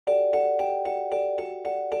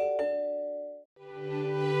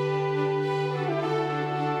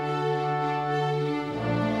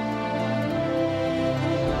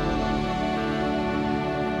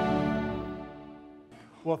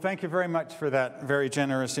Well, thank you very much for that very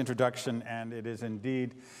generous introduction, and it is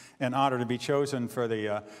indeed an honor to be chosen for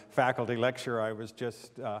the faculty lecture. I was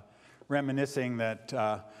just reminiscing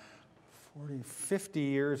that 50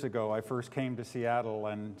 years ago, I first came to Seattle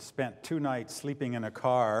and spent 2 nights sleeping in a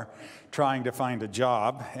car trying to find a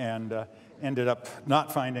job, and ended up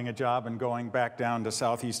not finding a job and going back down to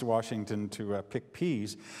Southeast Washington to pick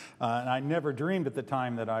peas. And I never dreamed at the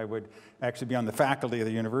time that I would actually be on the faculty of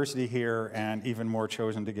the university here, and even more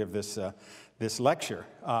chosen to give this, this lecture.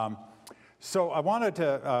 So I wanted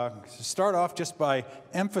to start off just by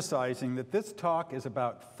emphasizing that this talk is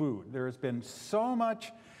about food. There has been so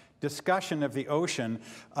much discussion of the ocean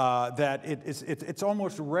that it's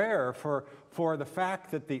almost rare for the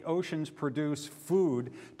fact that the oceans produce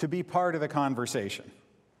food to be part of the conversation.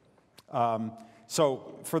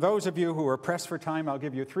 So for those of you who are pressed for time, I'll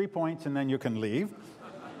give you 3 points and then you can leave.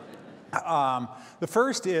 The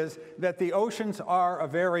first is that the oceans are a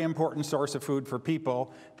very important source of food for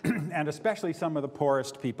people, and especially some of the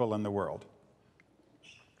poorest people in the world.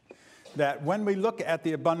 That when we look at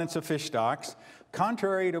the abundance of fish stocks,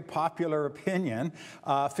 contrary to popular opinion,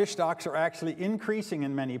 fish stocks are actually increasing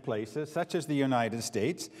in many places, such as the United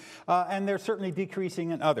States, and they're certainly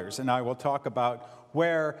decreasing in others. And I will talk about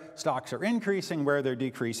where stocks are increasing, where they're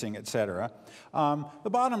decreasing, etc. The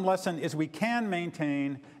bottom lesson is we can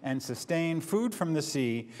maintain and sustain food from the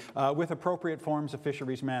sea with appropriate forms of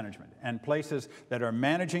fisheries management. And places that are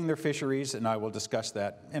managing their fisheries, and I will discuss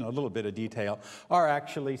that in a little bit of detail, are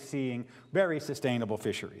actually seeing very sustainable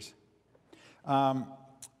fisheries.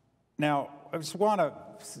 Now, I just want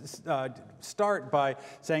to start by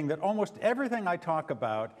saying that almost everything I talk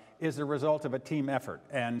about is a result of a team effort.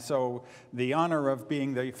 And so the honor of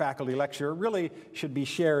being the faculty lecturer really should be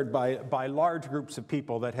shared by large groups of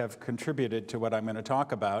people that have contributed to what I'm going to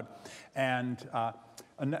talk about. And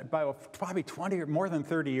probably 20 or more than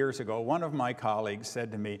 30 years ago, one of my colleagues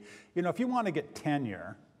said to me, you know, if you want to get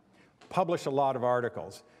tenure, publish a lot of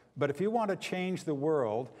articles. But if you want to change the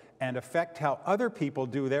world and affect how other people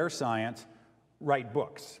do their science, write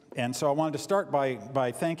books. And so I wanted to start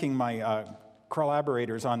by thanking my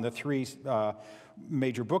collaborators on the 3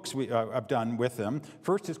 major books I've done with them.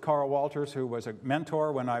 First is Carl Walters, who was a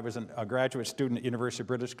mentor when I was a graduate student at University of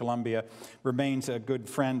British Columbia, remains a good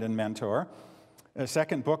friend and mentor. The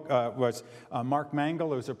second book was Mark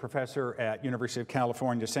Mangle, who's a professor at University of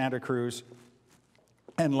California, Santa Cruz.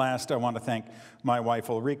 And last, I want to thank my wife,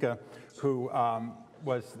 Ulrika, who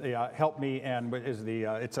helped me and is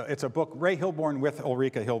it's a book, Ray Hilborn with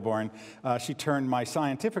Ulrika Hilborn. She turned my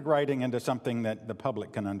scientific writing into something that the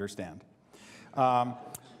public can understand.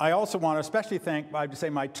 I also want to especially thank, I would say,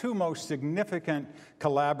 my 2 most significant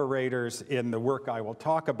collaborators in the work I will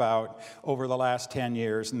talk about over the last 10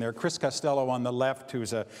 years. And they're Chris Costello on the left,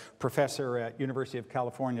 who's a professor at University of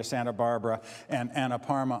California, Santa Barbara, and Anna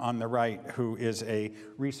Parma on the right, who is a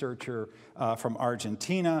researcher from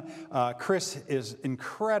Argentina. Chris is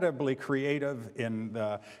incredibly creative in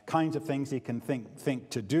the kinds of things he can think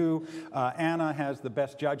to do. Anna has the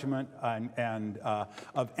best judgment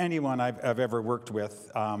of anyone I've ever worked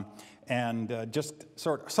with. Just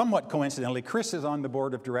somewhat coincidentally, Chris is on the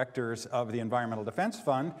board of directors of the Environmental Defense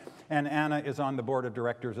Fund, and Anna is on the board of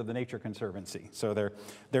directors of the Nature Conservancy. So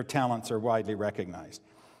their talents are widely recognized.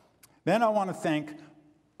 Then I want to thank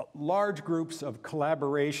large groups of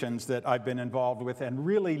collaborations that I've been involved with and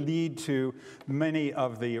really lead to many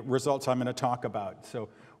of the results I'm going to talk about. So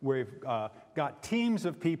we've got teams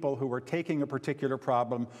of people who are taking a particular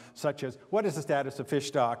problem, such as what is the status of fish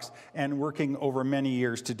stocks, and working over many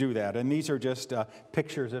years to do that. And these are just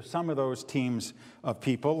pictures of some of those teams of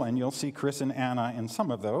people, and you'll see Chris and Anna in some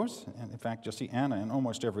of those. And in fact, you'll see Anna in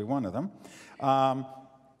almost every one of them. And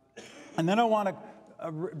then I want to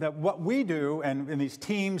that what we do and in these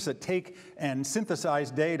teams that take and synthesize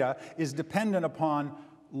data is dependent upon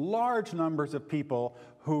large numbers of people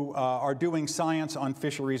who are doing science on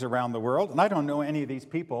fisheries around the world. And I don't know any of these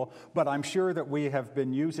people, but I'm sure that we have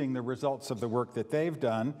been using the results of the work that they've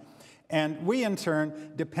done. And we, in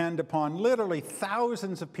turn, depend upon literally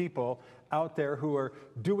thousands of people out there who are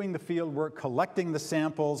doing the field work, collecting the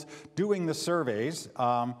samples, doing the surveys.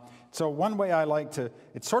 So one way I like to,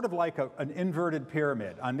 it's sort of like an inverted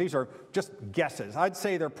pyramid. And these are just guesses. I'd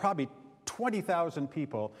say there are probably 20,000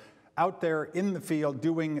 people out there in the field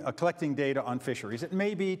doing collecting data on fisheries. It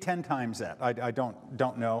may be 10 times that. I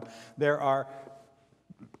don't know. There are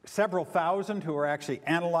several thousand who are actually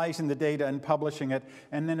analyzing the data and publishing it.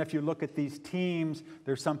 And then if you look at these teams,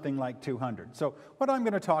 there's something like 200. So what I'm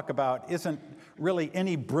going to talk about isn't really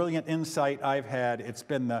any brilliant insight I've had. It's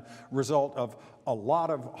been the result of a lot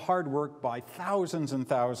of hard work by thousands and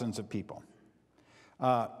thousands of people.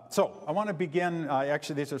 So I want to begin,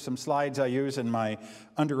 actually these are some slides I use in my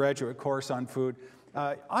undergraduate course on food.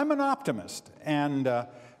 I'm an optimist, and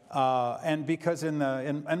because in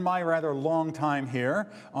my rather long time here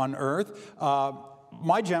on Earth,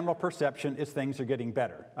 my general perception is things are getting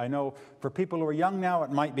better. I know for people who are young now, it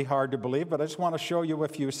might be hard to believe, but I just want to show you a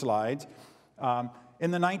few slides. In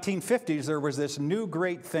the 1950s, there was this new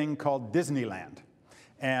great thing called Disneyland.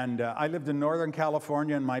 And I lived in Northern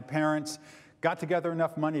California, and my parents got together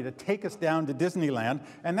enough money to take us down to Disneyland,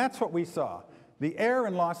 and that's what we saw. The air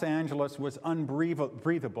in Los Angeles was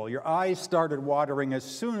unbreathable. Your eyes started watering as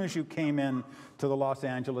soon as you came in to the Los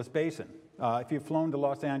Angeles basin. If you've flown to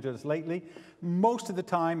Los Angeles lately, most of the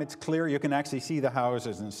time it's clear. You can actually see the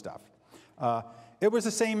houses and stuff. It was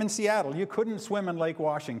the same in Seattle. You couldn't swim in Lake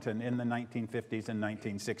Washington in the 1950s and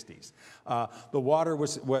 1960s. The water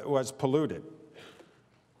was polluted.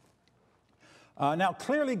 Now,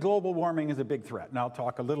 clearly global warming is a big threat, and I'll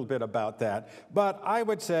talk a little bit about that. But I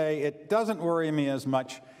would say it doesn't worry me as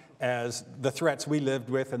much as the threats we lived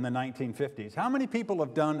with in the 1950s. How many people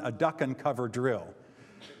have done a duck and cover drill?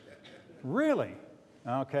 Really?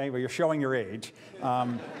 Okay, well, you're showing your age.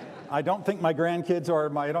 I don't think my grandkids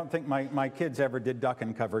I don't think my kids ever did duck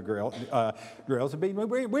and cover drills.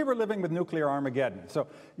 We were living with nuclear Armageddon. So,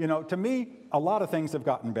 you know, to me, a lot of things have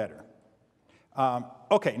gotten better.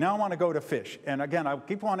 Okay, now I want to go to fish. And again, I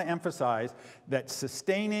want to emphasize that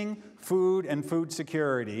sustaining food and food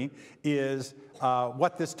security is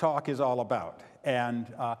what this talk is all about.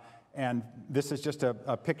 And this is just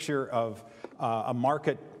a picture of a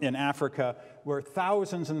market in Africa where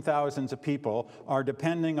thousands and thousands of people are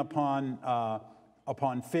depending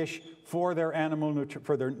upon fish for their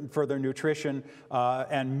for their nutrition,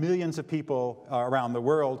 and millions of people around the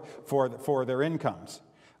world for their incomes.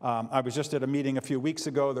 I was just at a meeting a few weeks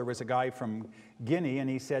ago. There was a guy from Guinea, and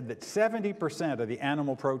he said that 70% of the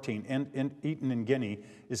animal protein eaten in Guinea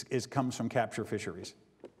comes from capture fisheries.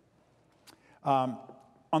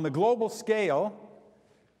 On the global scale,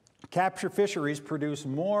 capture fisheries produce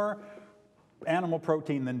more animal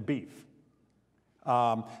protein than beef.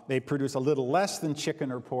 They produce a little less than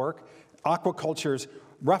chicken or pork. Aquaculture's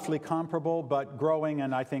roughly comparable, but growing,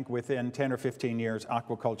 and I think within 10 or 15 years,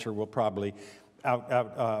 aquaculture will probably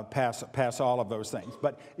pass all of those things.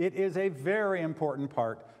 But it is a very important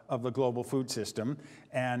part of the global food system.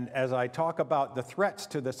 And as I talk about the threats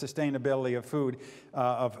to the sustainability of food,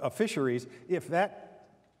 of fisheries, if that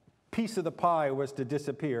piece of the pie was to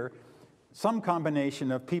disappear, some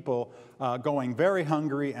combination of people going very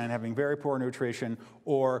hungry and having very poor nutrition,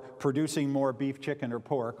 or producing more beef, chicken, or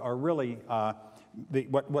pork are really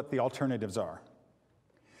what the alternatives are.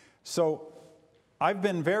 So I've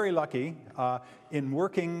been very lucky in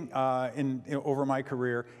working over my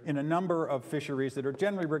career in a number of fisheries that are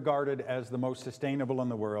generally regarded as the most sustainable in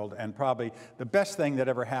the world, and probably the best thing that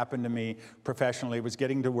ever happened to me professionally was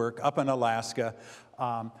getting to work up in Alaska,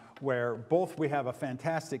 where both we have a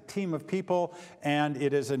fantastic team of people and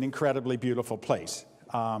it is an incredibly beautiful place.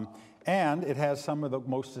 And it has some of the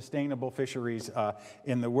most sustainable fisheries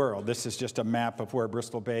in the world. This is just a map of where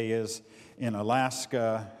Bristol Bay is in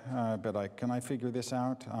Alaska. But can I figure this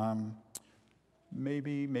out?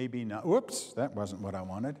 Maybe, maybe not. Whoops, that wasn't what I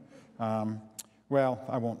wanted. Well,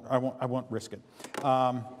 I won't risk it.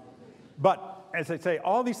 But as I say,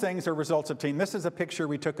 all these things are results of team. This is a picture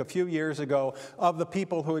we took a few years ago of the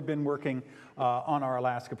people who had been working on our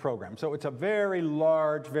Alaska program. So it's a very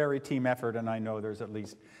large, very team effort, and I know there's at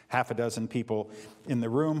least half a dozen people in the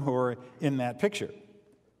room who are in that picture.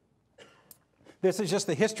 This is just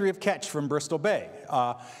the history of catch from Bristol Bay.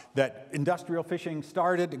 That industrial fishing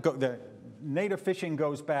started, the native fishing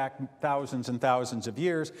goes back thousands and thousands of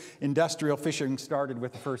years. Industrial fishing started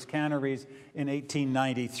with the first canneries in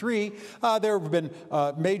 1893. There have been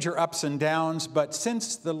major ups and downs, but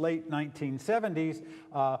since the late 1970s,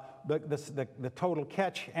 the total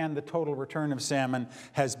catch and the total return of salmon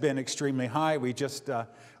has been extremely high. We just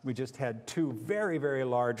had two very, very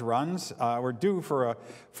large runs. We're due for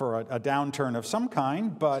a downturn of some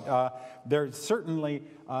kind, but there's certainly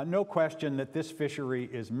no question that this fishery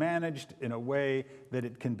is managed in a way that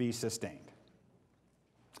it can be sustained.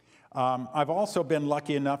 I've also been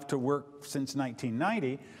lucky enough to work since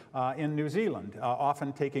 1990 in New Zealand,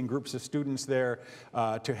 often taking groups of students there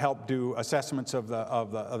to help do assessments of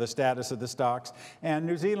the status of the stocks. And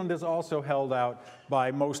New Zealand is also held out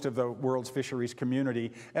by most of the world's fisheries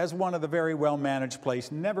community as one of the very well-managed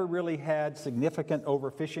places. Never really had significant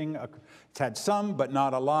overfishing. It's had some, but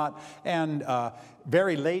not a lot. And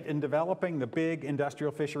very late in developing, the big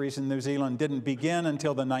industrial fisheries in New Zealand didn't begin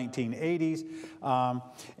until the 1980s.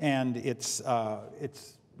 And it's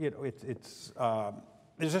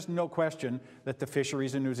there's just no question that the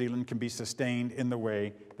fisheries in New Zealand can be sustained in the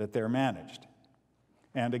way that they're managed.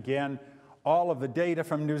 And again, all of the data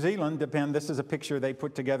from New Zealand depend. This is a picture they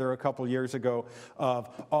put together a couple years ago of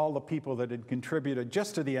all the people that had contributed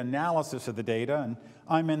just to the analysis of the data, and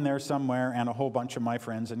I'm in there somewhere, and a whole bunch of my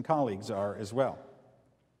friends and colleagues are as well.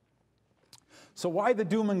 So why the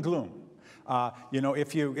doom and gloom? You know,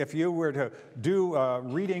 if you were to do a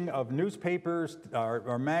reading of newspapers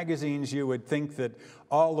or magazines, you would think that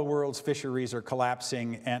all the world's fisheries are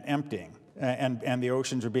collapsing and emptying, and the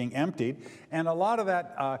oceans are being emptied. And a lot of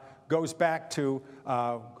that goes back to,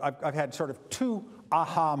 I've had sort of two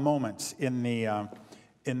aha moments in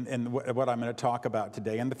what I'm going to talk about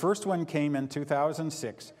today. And the first one came in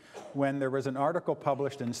 2006, when there was an article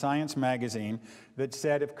published in Science magazine that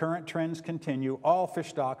said if current trends continue, all fish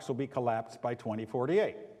stocks will be collapsed by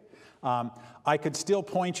 2048. I could still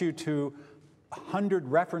point you to 100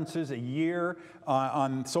 references a year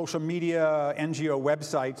on social media, NGO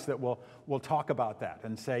websites that will talk about that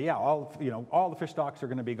and say, yeah, all the fish stocks are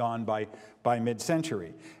going to be gone by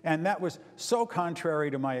mid-century. And that was so contrary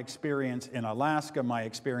to my experience in Alaska, my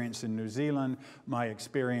experience in New Zealand, my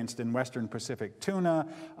experience in Western Pacific tuna,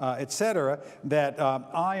 et cetera, that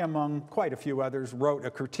I, among quite a few others, wrote a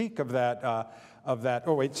critique of that.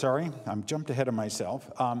 Oh, wait, sorry, I'm jumped ahead of myself.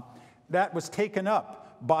 That was taken up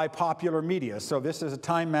by popular media. So this is a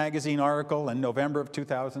Time magazine article in November of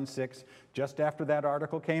 2006, just after that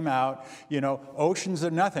article came out. You know, oceans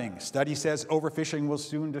are nothing. Study says overfishing will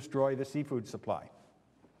soon destroy the seafood supply.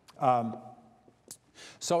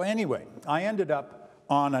 So anyway, I ended up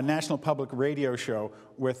on a National Public Radio show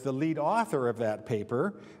with the lead author of that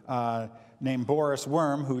paper, named Boris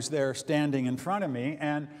Worm, who's there standing in front of me,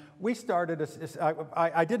 and we started,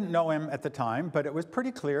 I didn't know him at the time, but it was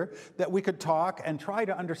pretty clear that we could talk and try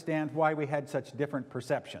to understand why we had such different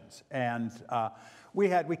perceptions. And we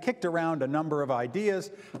kicked around a number of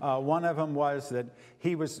ideas. One of them was that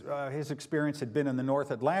his experience had been in the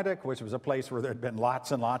North Atlantic, which was a place where there had been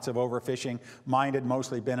lots and lots of overfishing. Mine had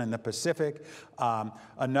mostly been in the Pacific.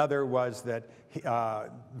 Another was that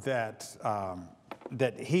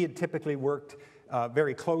he had typically worked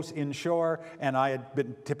very close inshore, and I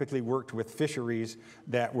had typically worked with fisheries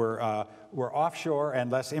that were offshore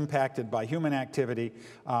and less impacted by human activity.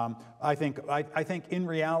 I think in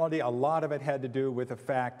reality, a lot of it had to do with the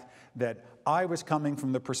fact that I was coming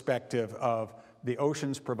from the perspective of the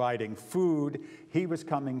oceans providing food. He was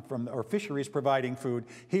coming from, or fisheries providing food.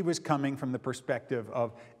 He was coming from the perspective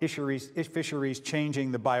of fisheries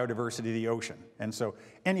changing the biodiversity of the ocean. And so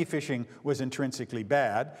any fishing was intrinsically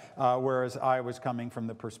bad, whereas I was coming from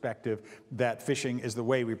the perspective that fishing is the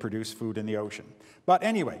way we produce food in the ocean. But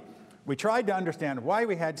anyway, we tried to understand why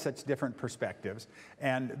we had such different perspectives,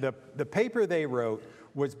 and the paper they wrote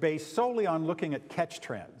was based solely on looking at catch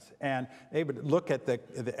trends, and they would look at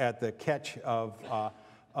the catch of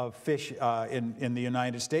fish in the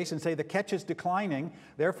United States and say the catch is declining,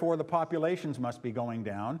 therefore the populations must be going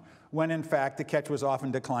down, when in fact the catch was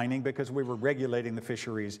often declining because we were regulating the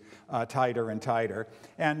fisheries tighter and tighter.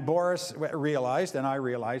 And Boris realized, and I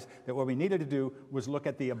realized, that what we needed to do was look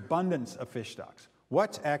at the abundance of fish stocks.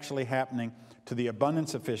 What's actually happening to the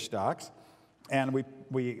abundance of fish stocks? And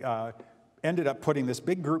we ended up putting this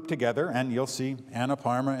big group together, and you'll see Anna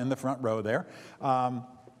Parma in the front row there,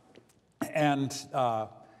 and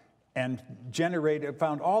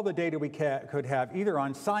found all the data we could have, either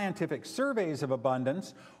on scientific surveys of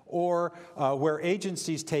abundance or where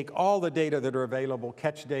agencies take all the data that are available,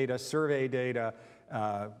 catch data, survey data,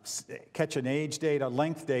 catch and age data,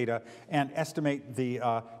 length data, and estimate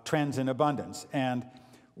the trends in abundance. And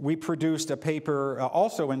we produced a paper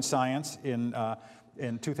also in Science in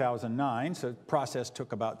 2009, so the process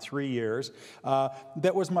took about 3 years,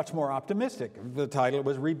 that was much more optimistic. The title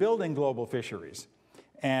was Rebuilding Global Fisheries.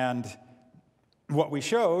 And what we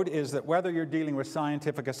showed is that whether you're dealing with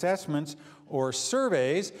scientific assessments or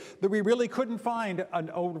surveys, that we really couldn't find an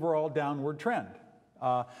overall downward trend,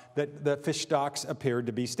 that the fish stocks appeared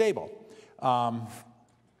to be stable.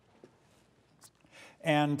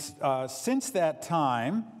 Since that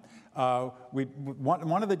time,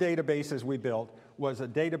 one of the databases we built was a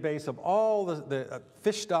database of all the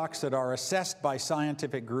fish stocks that are assessed by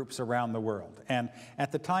scientific groups around the world. And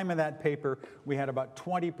at the time of that paper, we had about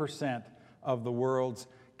 20% of the world's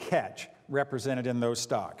catch represented in those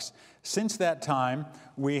stocks. Since that time,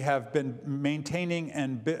 we have been maintaining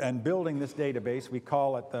and building this database. We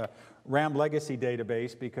call it the Ram Legacy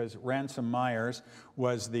database because Ransom Myers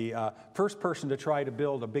was the first person to try to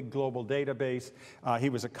build a big global database. He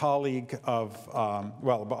was a colleague of,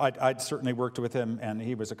 I'd certainly worked with him, and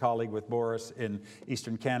he was a colleague with Boris in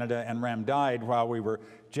Eastern Canada, and Ram died while we were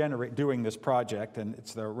doing this project, and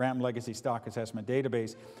it's the Ram Legacy Stock Assessment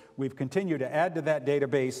Database. We've continued to add to that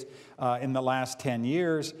database in the last 10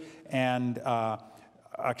 years, and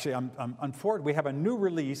actually, we have a new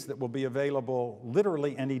release that will be available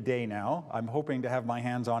literally any day now. I'm hoping to have my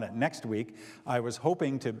hands on it next week. I was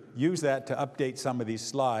hoping to use that to update some of these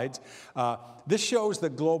slides. This shows the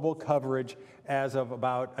global coverage as of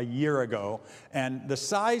about a year ago. And the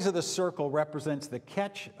size of the circle represents the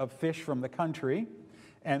catch of fish from the country.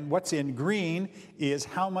 And what's in green is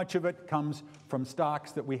how much of it comes from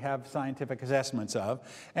stocks that we have scientific assessments of.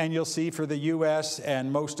 And you'll see for the US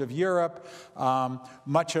and most of Europe,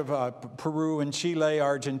 much of Peru and Chile,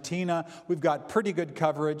 Argentina, we've got pretty good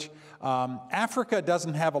coverage. Africa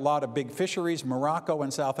doesn't have a lot of big fisheries. Morocco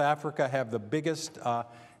and South Africa have the biggest,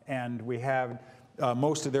 and we have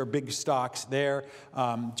most of their big stocks there.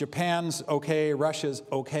 Japan's okay, Russia's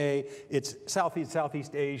okay. It's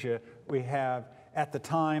Southeast Asia we have at the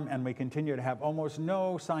time, and we continue to have almost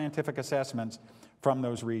no scientific assessments from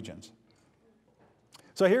those regions.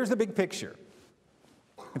 So here's the big picture.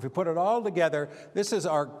 If we put it all together, this is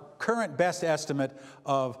our current best estimate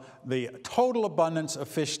of the total abundance of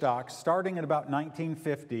fish stocks starting at about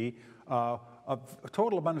 1950, of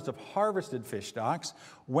total abundance of harvested fish stocks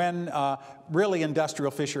when really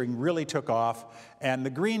industrial fishing really took off. And the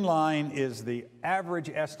green line is the average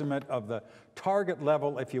estimate of the target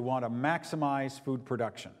level if you want to maximize food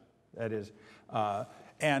production. That is,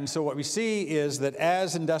 and so what we see is that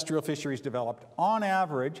as industrial fisheries developed, on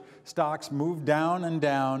average, stocks moved down and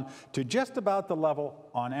down to just about the level,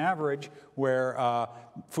 on average, where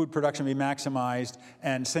food production be maximized,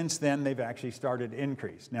 and since then they've actually started to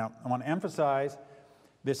increase. Now, I want to emphasize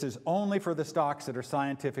this is only for the stocks that are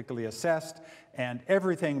scientifically assessed, and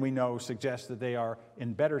everything we know suggests that they are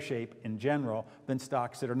in better shape in general than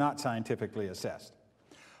stocks that are not scientifically assessed.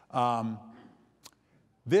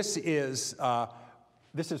 This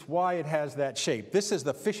is why it has that shape. This is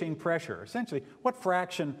the fishing pressure. Essentially, what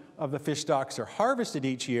fraction of the fish stocks are harvested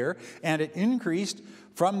each year, and it increased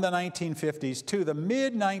from the 1950s to the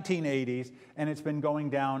mid-1980s, and it's been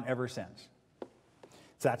going down ever since.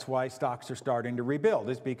 That's why stocks are starting to rebuild,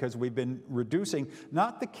 is because we've been reducing,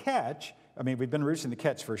 not the catch, I mean, we've been reducing the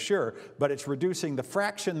catch for sure, but it's reducing the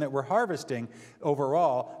fraction that we're harvesting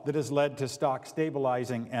overall that has led to stock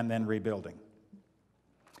stabilizing and then rebuilding.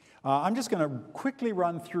 I'm just going to quickly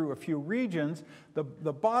run through a few regions. The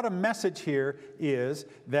bottom message here is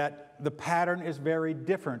that the pattern is very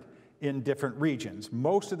different in different regions.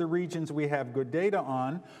 Most of the regions we have good data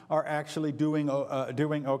on are actually doing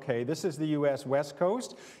okay. This is the US West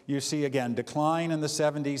Coast. You see, again, decline in the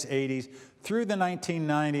 70s, 80s, through the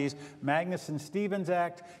 1990s. Magnuson-Stevens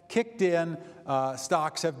Act kicked in,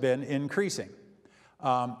 stocks have been increasing.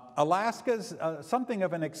 Alaska's something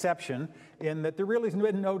of an exception in that there really has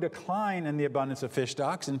been no decline in the abundance of fish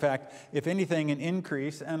stocks. In fact, if anything, an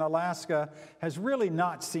increase, and Alaska has really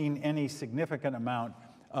not seen any significant amount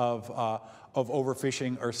of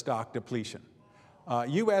overfishing or stock depletion.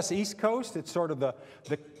 U.S. East Coast, it's sort of the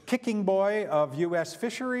kicking boy of U.S.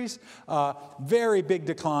 fisheries. Very big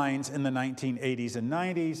declines in the 1980s and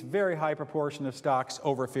 90s, very high proportion of stocks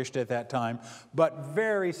overfished at that time, but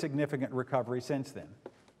very significant recovery since then.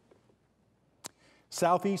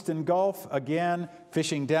 Southeastern Gulf, again,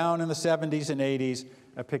 fishing down in the 70s and 80s,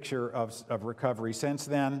 a picture of recovery since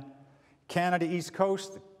then. Canada East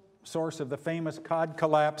Coast, source of the famous cod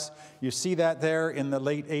collapse. You see that there in the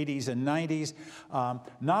late 80s and 90s.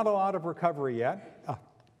 Not a lot of recovery yet.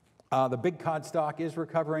 The big cod stock is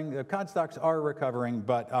recovering. The cod stocks are recovering,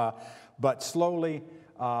 but slowly.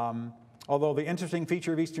 Although the interesting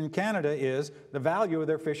feature of Eastern Canada is the value of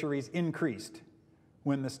their fisheries increased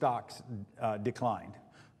when the stocks declined.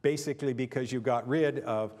 Basically because you got rid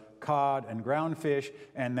of cod and ground fish,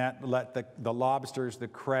 and that let the lobsters, the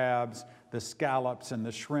crabs, the scallops, and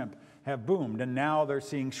the shrimp have boomed. And now they're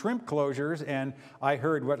seeing shrimp closures, and I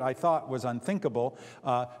heard what I thought was unthinkable,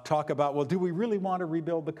 talk about, well, do we really want to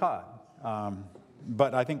rebuild the cod?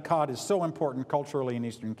 But I think cod is so important culturally in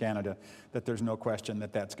Eastern Canada that there's no question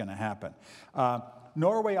that that's going to happen.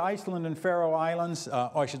 Norway, Iceland, and Faroe Islands,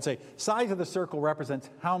 I should say, size of the circle represents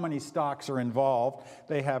how many stocks are involved.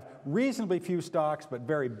 They have reasonably few stocks, but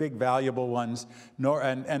very big, valuable ones.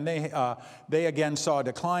 And they again saw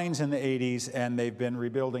declines in the 80s, and they've been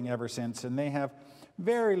rebuilding ever since. And they have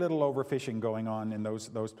very little overfishing going on in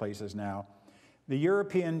those places now. The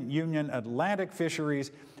European Union Atlantic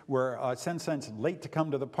fisheries, were, in a sense, late to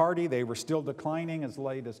come to the party. They were still declining as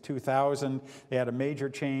late as 2000. They had a major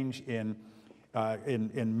change in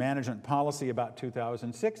management policy about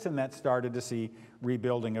 2006, and that started to see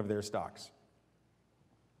rebuilding of their stocks.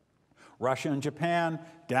 Russia and Japan,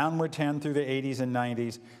 downward trend through the 80s and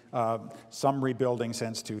 90s, some rebuilding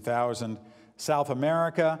since 2000. South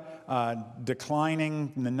America,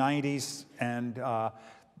 declining in the 90s, and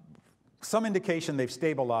some indication they've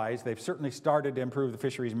stabilized. They've certainly started to improve the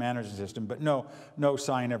fisheries management system, but no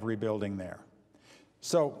sign of rebuilding there.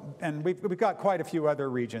 So, and we've got quite a few other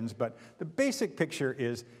regions, but the basic picture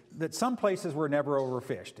is that some places were never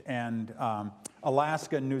overfished, and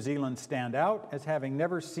Alaska and New Zealand stand out as having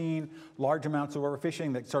never seen large amounts of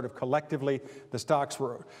overfishing, that sort of collectively the stocks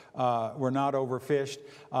were not overfished.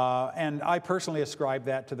 And I personally ascribe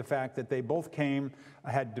that to the fact that they both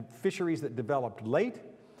had fisheries that developed late,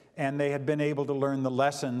 and they had been able to learn the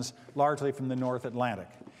lessons largely from the North Atlantic.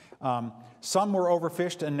 Some were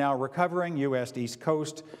overfished and now recovering, U.S. East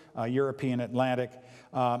Coast, European Atlantic.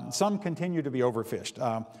 Some continue to be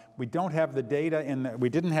overfished. We don't have the data we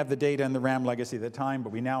didn't have the data in the Ram Legacy at the time,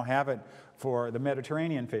 but we now have it for the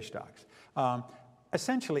Mediterranean fish stocks.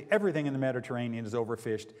 Essentially, everything in the Mediterranean is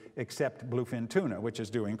overfished except bluefin tuna, which is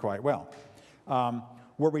doing quite well.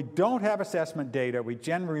 Where we don't have assessment data, we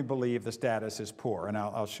generally believe the status is poor, and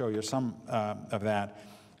I'll show you some of that.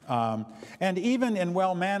 And even in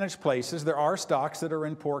well-managed places, there are stocks that are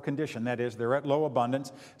in poor condition. That is, they're at low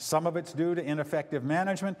abundance. Some of it's due to ineffective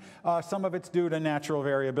management. Some of it's due to natural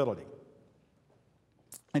variability.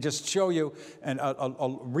 And just show you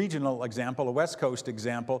a regional example, a West Coast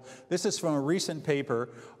example. This is from a recent paper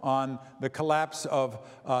on the collapse of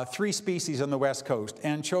 3 species on the West Coast,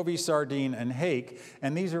 anchovy, sardine, and hake.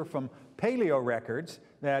 And these are from paleo records,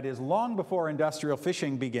 that is long before industrial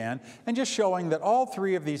fishing began, and just showing that all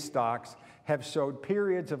 3 of these stocks have showed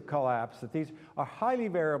periods of collapse, that these are highly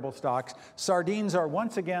variable stocks. Sardines are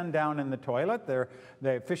once again down in the toilet. The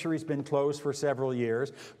fishery's been closed for several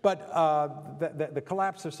years, but the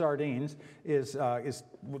collapse of sardines is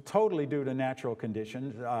totally due to natural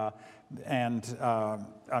conditions. I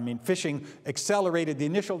mean, fishing accelerated the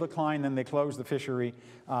initial decline, then they closed the fishery,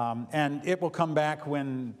 and it will come back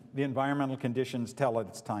when the environmental conditions tell it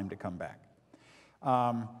it's time to come back.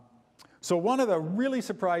 So one of the really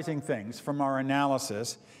surprising things from our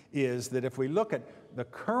analysis is that if we look at the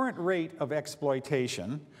current rate of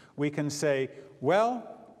exploitation, we can say, well,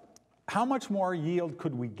 how much more yield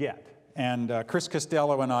could we get? And Chris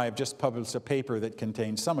Costello and I have just published a paper that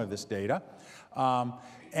contains some of this data.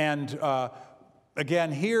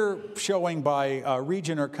 Again, here showing by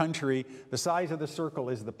region or country, the size of the circle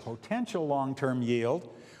is the potential long-term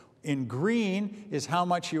yield. In green is how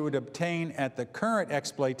much you would obtain at the current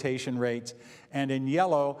exploitation rates, and in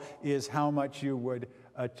yellow is how much you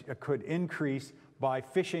could increase by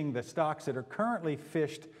fishing the stocks that are currently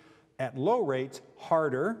fished at low rates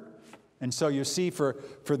harder. And so you see for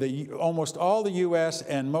almost all the U.S.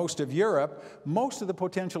 and most of Europe, most of the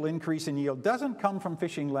potential increase in yield doesn't come from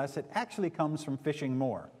fishing less, it actually comes from fishing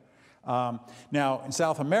more. Now, in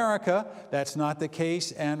South America, that's not the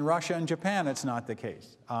case, and Russia and Japan, it's not the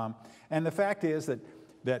case. And the fact is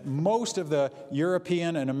that most of the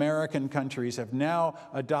European and American countries have now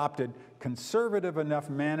adopted conservative enough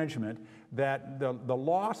management that the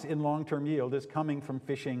loss in long-term yield is coming from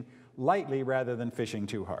fishing lightly rather than fishing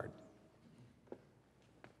too hard.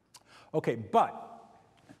 Okay,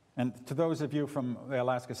 and to those of you from the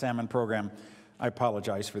Alaska Salmon Program, I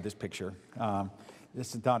apologize for this picture.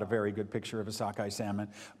 This is not a very good picture of a sockeye salmon.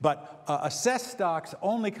 But assessed stocks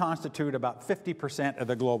only constitute about 50% of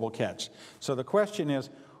the global catch. So the question is,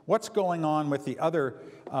 what's going on with the other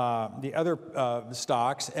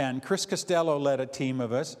stocks? And Chris Costello led a team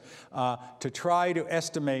of us to try to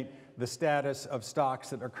estimate the status of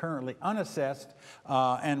stocks that are currently unassessed.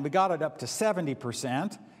 And we got it up to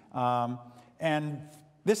 70%. And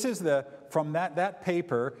this is from that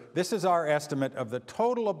paper, this is our estimate of the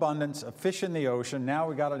total abundance of fish in the ocean. Now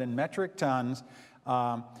we got it in metric tons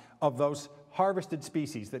of those harvested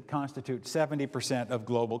species that constitute 70% of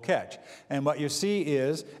global catch. And what you see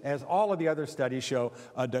is, as all of the other studies show,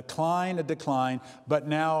 a decline, but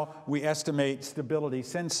now we estimate stability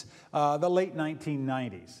since the late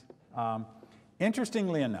 1990s.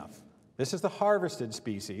 Interestingly enough, this is the harvested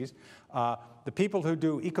species. The people who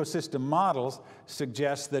do ecosystem models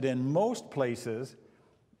suggest that in most places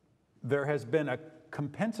there has been a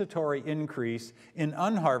compensatory increase in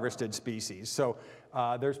unharvested species. So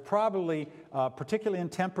there's probably, particularly in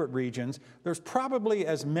temperate regions, there's probably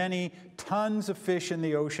as many tons of fish in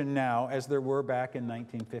the ocean now as there were back in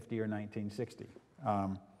 1950 or 1960.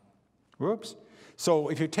 Whoops. So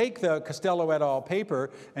if you take the Costello et al.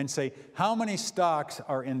 Paper and say how many stocks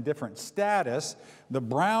are in different status, the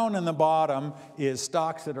brown in the bottom is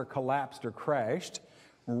stocks that are collapsed or crashed.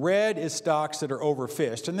 Red is stocks that are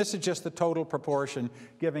overfished, and this is just the total proportion,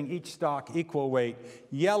 giving each stock equal weight.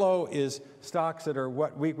 Yellow is stocks that are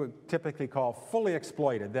what we would typically call fully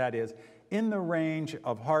exploited, that is, in the range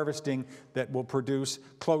of harvesting that will produce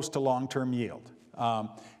close to long-term yield.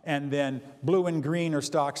 And then blue and green are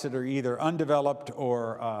stocks that are either undeveloped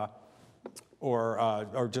or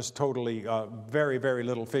just totally very, very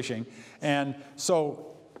little fishing. And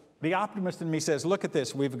so the optimist in me says, look at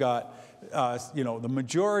this, we've got, the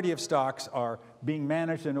majority of stocks are being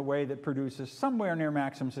managed in a way that produces somewhere near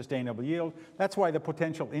maximum sustainable yield. That's why the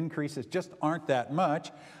potential increases just aren't that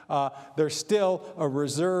much. There's still a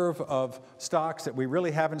reserve of stocks that we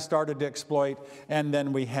really haven't started to exploit, and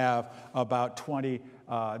then we have about 20,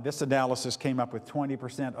 this analysis came up with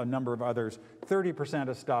 20%, a number of others, 30%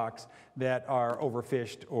 of stocks that are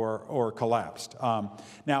overfished or collapsed.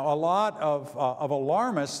 Now, a lot of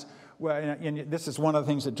alarmists, well, and this is one of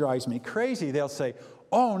the things that drives me crazy, they'll say,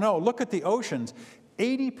 oh no, look at the oceans.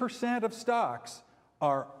 80% of stocks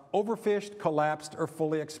are overfished, collapsed, or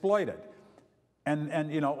fully exploited. And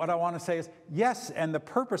what I want to say is, yes, and the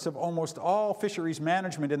purpose of almost all fisheries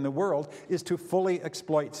management in the world is to fully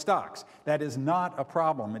exploit stocks. That is not a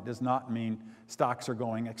problem. It does not mean stocks are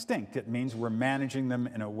going extinct. It means we're managing them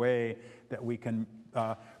in a way that we can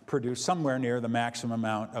produce somewhere near the maximum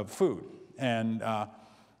amount of food. And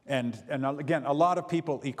again, a lot of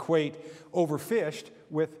people equate overfished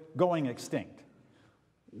with going extinct.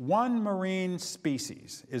 One marine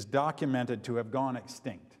species is documented to have gone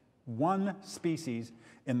extinct. One species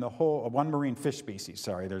in the whole, one marine fish species,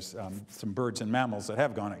 sorry, there's some birds and mammals that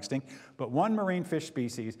have gone extinct, but one marine fish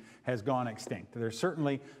species has gone extinct. There's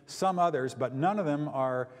certainly some others, but none of them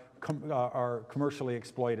are commercially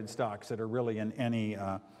exploited stocks that are really in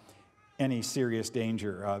any serious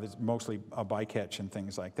danger. There's mostly a bycatch and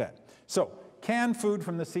things like that. So, can food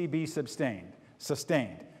from the sea be sustained?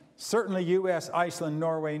 Certainly US, Iceland,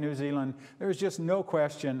 Norway, New Zealand, there's just no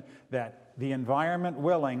question that the environment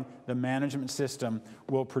willing, the management system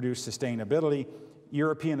will produce sustainability.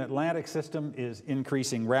 European Atlantic system is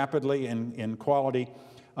increasing rapidly in quality.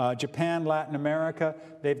 Japan, Latin America,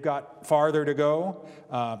 they've got farther to go.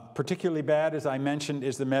 Particularly bad, as I mentioned,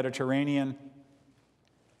 is the Mediterranean.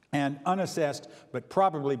 And unassessed, but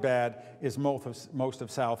probably bad, is most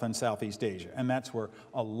of South and Southeast Asia. And that's where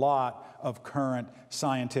a lot of current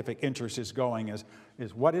scientific interest is going, is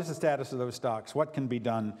what is the status of those stocks? What can be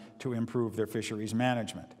done to improve their fisheries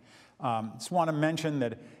management? Just want to mention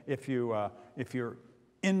that if you're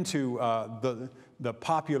into the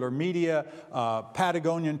popular media,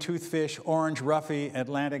 Patagonian toothfish, orange roughy,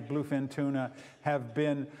 Atlantic bluefin tuna have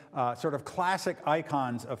been sort of classic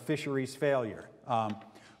icons of fisheries failure.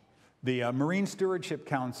 The Marine Stewardship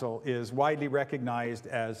Council is widely recognized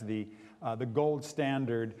as the gold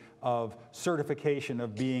standard of certification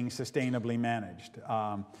of being sustainably managed.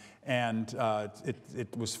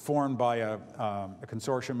 It was formed by a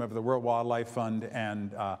consortium of the World Wildlife Fund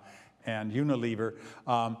and Unilever.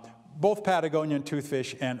 Both Patagonian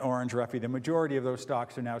toothfish and orange roughy, the majority of those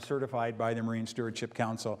stocks are now certified by the Marine Stewardship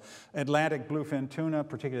Council. Atlantic bluefin tuna,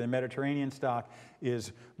 particularly the Mediterranean stock,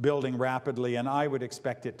 is building rapidly, and I would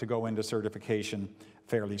expect it to go into certification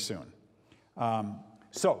fairly soon.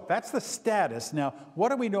 So that's the status. Now, what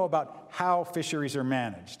do we know about how fisheries are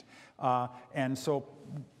managed? And so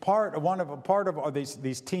part of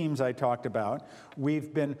these teams I talked about,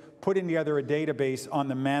 we've been putting together a database on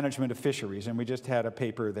the management of fisheries, and we just had a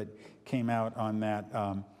paper that came out on that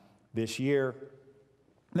this year.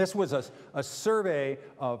 This was a survey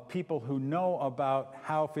of people who know about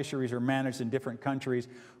how fisheries are managed in different countries,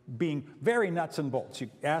 being very nuts and bolts. You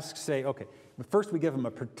ask, say, okay, first we give them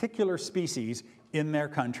a particular species in their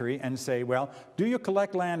country and say, well, do you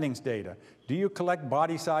collect landings data? Do you collect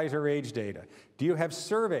body size or age data? Do you have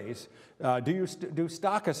surveys? Do you do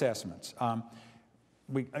stock assessments?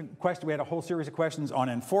 We had a whole series of questions on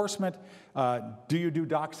enforcement. Do you do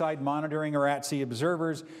dockside monitoring or at-sea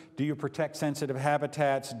observers? Do you protect sensitive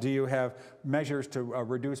habitats? Do you have measures to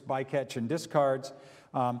reduce bycatch and discards?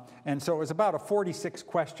 And so it was about a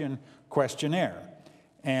 46-question questionnaire.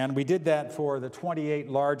 And we did that for the 28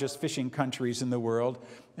 largest fishing countries in the world.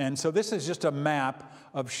 And so this is just a map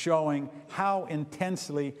of showing how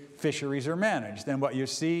intensely fisheries are managed. And what you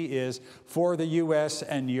see is for the US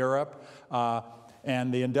and Europe,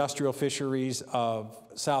 and the industrial fisheries of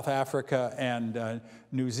South Africa and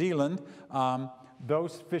New Zealand,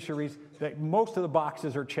 those fisheries, most of the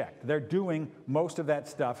boxes are checked. They're doing most of that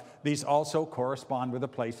stuff. These also correspond with the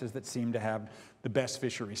places that seem to have the best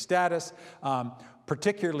fishery status.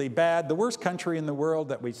 Particularly bad, the worst country in the world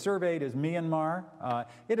that we surveyed is Myanmar.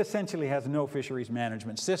 It essentially has no fisheries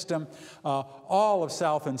management system. All of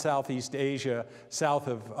South and Southeast Asia, south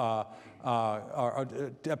of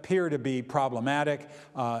appear to be problematic.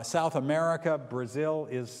 South America, Brazil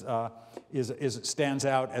stands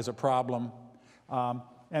out as a problem.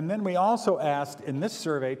 And then we also asked in this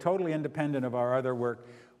survey, totally independent of our other work,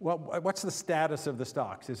 well, what's the status of the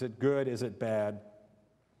stocks? Is it good? Is it bad?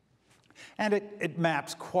 And it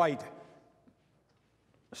maps quite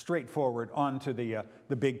straightforward onto the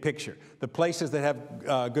big picture. The places that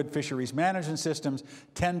have good fisheries management systems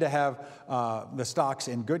tend to have the stocks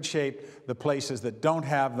in good shape. The places that don't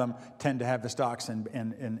have them tend to have the stocks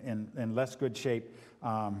in less good shape.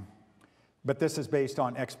 But this is based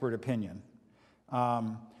on expert opinion.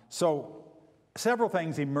 So several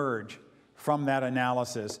things emerge from that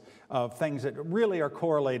analysis of things that really are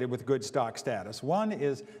correlated with good stock status. One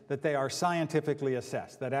is that they are scientifically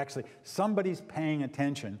assessed, that actually somebody's paying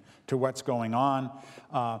attention to what's going on.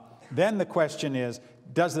 Then the question is,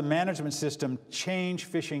 does the management system change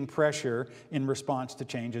fishing pressure in response to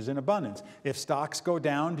changes in abundance? If stocks go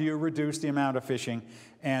down, do you reduce the amount of fishing?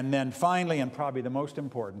 And then finally, and probably the most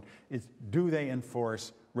important, is do they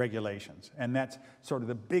enforce regulations? And that's sort of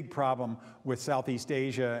the big problem with Southeast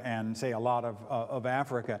Asia and, say, a lot of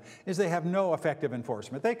Africa, is they have no effective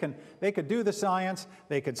enforcement. They could do the science,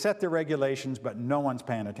 they could set the regulations, but no one's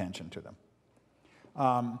paying attention to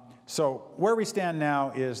them. So where we stand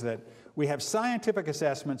now is that we have scientific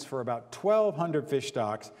assessments for about 1,200 fish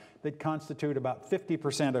stocks that constitute about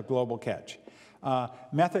 50% of global catch.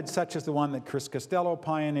 Methods such as the one that Chris Costello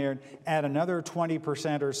pioneered add another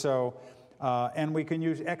 20% or so, and we can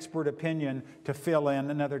use expert opinion to fill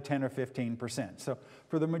in another 10 or 15%. So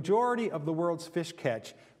for the majority of the world's fish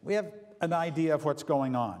catch, we have an idea of what's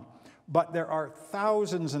going on. But there are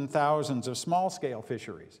thousands and thousands of small-scale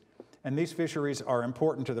fisheries, and these fisheries are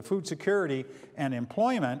important to the food security and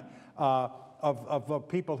employment of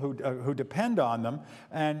people who depend on them,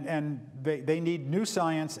 and they need new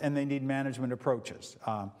science and they need management approaches.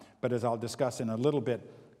 But as I'll discuss in a little bit,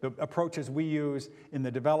 the approaches we use in the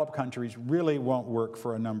developed countries really won't work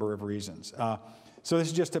for a number of reasons. So this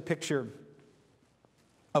is just a picture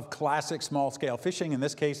of classic small-scale fishing, in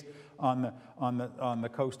this case on the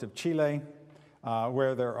coast of Chile,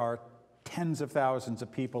 where there are tens of thousands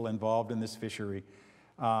of people involved in this fishery.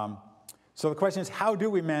 So the question is, how do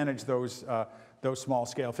we manage those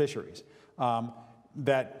small-scale fisheries?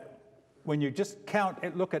 That when you just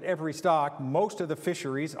look at every stock, most of the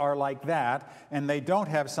fisheries are like that, and they don't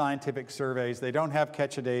have scientific surveys, they don't have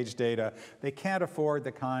catch-at-age data, they can't afford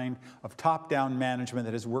the kind of top-down management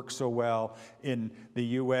that has worked so well in the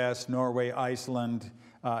US, Norway, Iceland,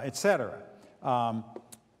 etc.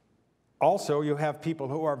 Also, you have people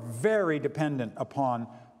who are very dependent upon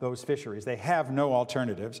those fisheries. They have no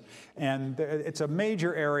alternatives, and it's a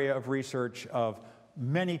major area of research of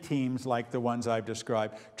many teams like the ones I've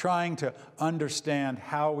described, trying to understand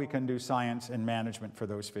how we can do science and management for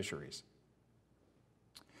those fisheries.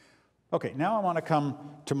 Okay, now I want to come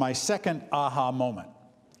to my second aha moment.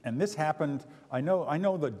 And this happened, I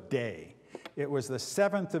know the day. It was the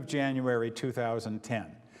 7th of January, 2010.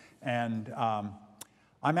 And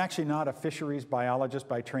I'm actually not a fisheries biologist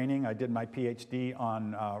by training. I did my PhD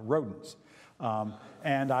on rodents.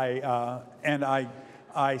 And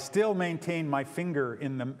I still maintain my finger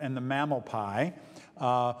in the mammal pie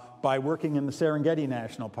by working in the Serengeti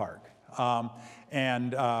National Park. I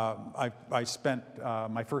spent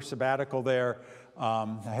my first sabbatical there. I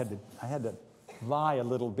had to lie a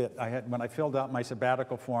little bit. When I filled out my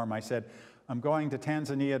sabbatical form, I said, I'm going to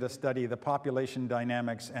Tanzania to study the population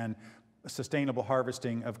dynamics and sustainable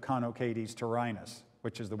harvesting of Conocades tyrrhinus,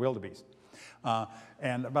 which is the wildebeest.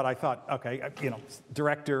 But I thought, okay,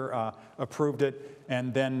 director approved it,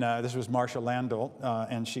 and then this was Marcia Landau,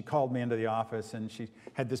 and she called me into the office, and she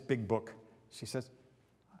had this big book. She says,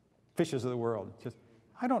 Fishes of the World. She says,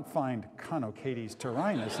 I don't find Conocades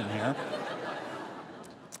tyrrhinus in here.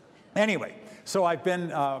 Anyway, so I've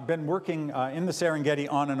been working in the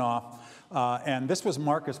Serengeti on and off. And this was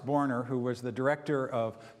Marcus Borner, who was the director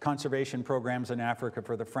of conservation programs in Africa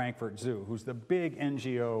for the Frankfurt Zoo, who's the big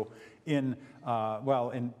NGO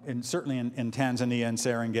certainly in Tanzania and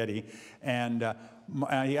Serengeti. And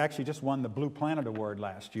he actually just won the Blue Planet Award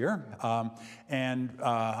last year. I'm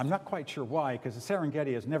not quite sure why, because the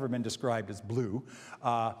Serengeti has never been described as blue.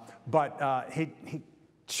 But he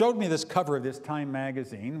showed me this cover of this Time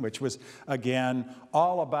magazine, which was, again,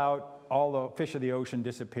 all about all the fish of the ocean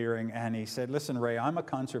disappearing, and he said, listen, Ray, I'm a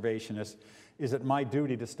conservationist. Is it my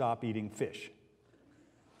duty to stop eating fish?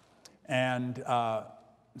 And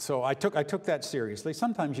so I took that seriously.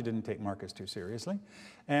 Sometimes you didn't take Marcus too seriously.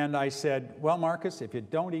 And I said, well, Marcus, if you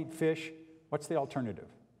don't eat fish, what's the alternative?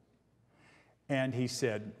 And he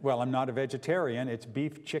said, well, I'm not a vegetarian. It's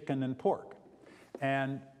beef, chicken, and pork.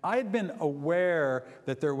 And I had been aware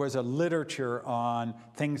that there was a literature on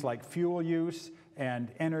things like fuel use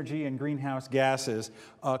and energy and greenhouse gases,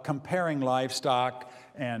 comparing livestock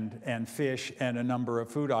and fish and a number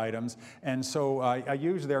of food items. And so I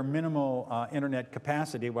used their minimal internet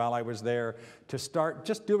capacity while I was there to start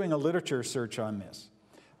just doing a literature search on this.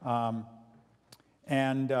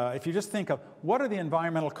 If you just think of what are the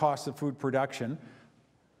environmental costs of food production,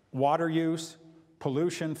 water use,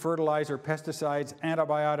 pollution, fertilizer, pesticides,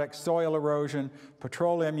 antibiotics, soil erosion,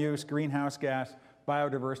 petroleum use, greenhouse gas,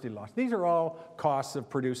 biodiversity loss. These are all costs of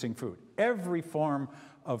producing food. Every form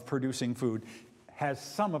of producing food has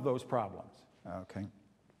some of those problems. Okay.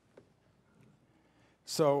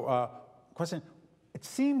 So, question: it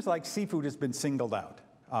seems like seafood has been singled out,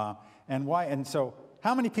 and why? And so,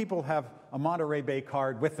 how many people have a Monterey Bay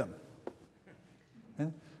card with them?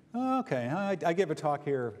 Okay, I gave a talk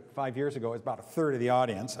here 5 years ago. It was about a third of the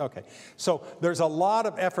audience. Okay, so there's a lot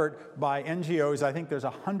of effort by NGOs. I think there's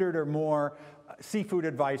 100 or more seafood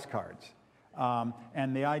advice cards.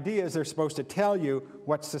 And the idea is they're supposed to tell you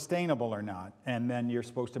what's sustainable or not, and then you're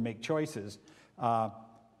supposed to make choices.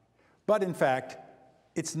 But in fact,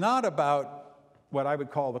 it's not about what I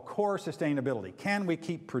would call the core sustainability. Can we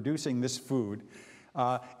keep producing this food?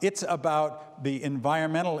 It's about the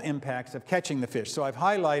environmental impacts of catching the fish. So I've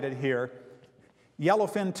highlighted here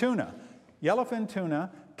yellowfin tuna. Yellowfin tuna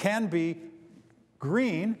can be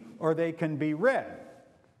green or they can be red.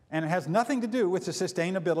 And it has nothing to do with the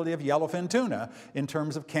sustainability of yellowfin tuna in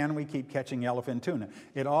terms of can we keep catching yellowfin tuna.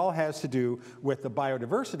 It all has to do with the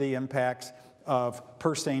biodiversity impacts of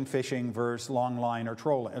purse seine fishing versus longline or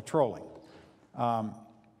trolling. And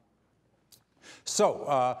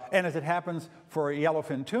as it happens for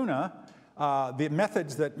yellowfin tuna, the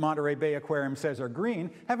methods that Monterey Bay Aquarium says are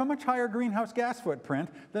green have a much higher greenhouse gas footprint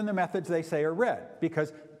than the methods they say are red,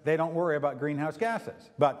 because they don't worry about greenhouse gases.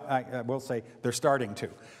 But I will say they're starting to.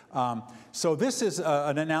 So this is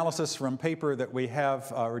an analysis from a paper that we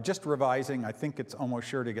have, we're just revising, I think it's almost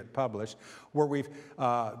sure to get published, where we've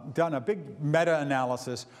done a big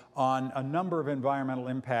meta-analysis on a number of environmental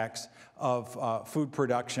impacts of food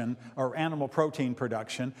production or animal protein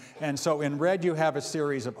production. And so in red you have a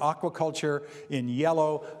series of aquaculture, in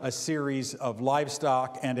yellow a series of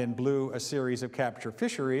livestock, and in blue a series of capture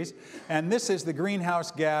fisheries. And this is the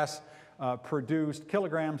greenhouse gas produced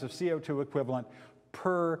kilograms of CO2 equivalent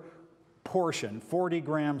per portion, 40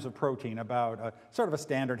 grams of protein, about sort of a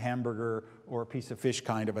standard hamburger or a piece of fish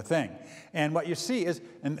kind of a thing. And what you see is,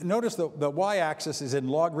 and notice the y-axis is in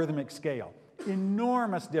logarithmic scale,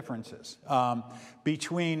 enormous differences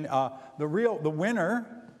between the winner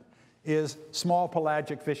is small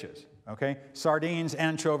pelagic fishes. Okay? Sardines,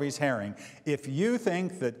 anchovies, herring. If you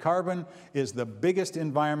think that carbon is the biggest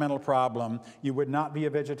environmental problem, you would not be a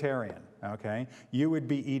vegetarian. Okay? You would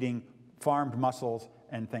be eating farmed mussels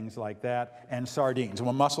and things like that, and sardines.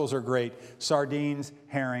 Well, mussels are great. Sardines,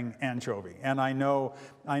 herring, anchovy. And I know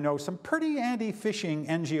some pretty anti-fishing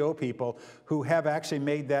NGO people who have actually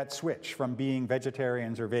made that switch from being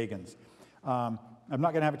vegetarians or vegans. I'm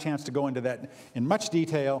not going to have a chance to go into that in much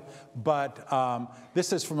detail, but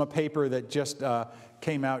this is from a paper that just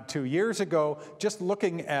came out 2 years ago, just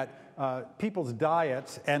looking at people's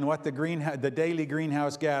diets and what the daily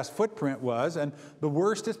greenhouse gas footprint was. And the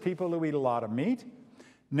worst is people who eat a lot of meat.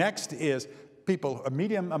 Next is people, a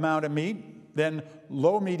medium amount of meat, then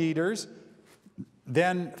low meat eaters,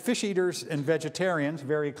 then fish eaters and vegetarians,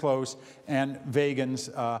 very close, and vegans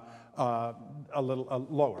a little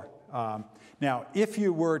lower. Now, if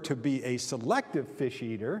you were to be a selective fish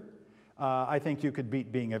eater, I think you could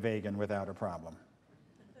beat being a vegan without a problem.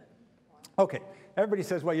 Okay, everybody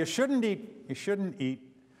says, well, you shouldn't eat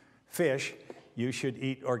fish, you should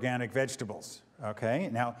eat organic vegetables. Okay,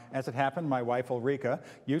 now, as it happened, my wife Ulrika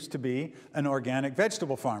used to be an organic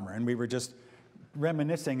vegetable farmer, and we were just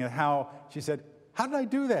reminiscing of how, she said, how did I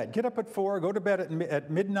do that? Get up at 4, go to bed at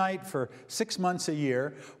midnight for 6 months a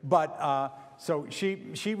year. But so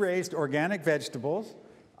she raised organic vegetables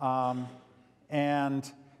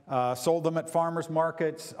and sold them at farmers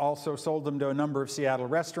markets, also sold them to a number of Seattle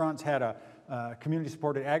restaurants, had a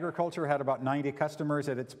community-supported agriculture, had about 90 customers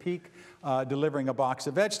at its peak, delivering a box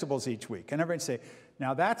of vegetables each week. And everybody say,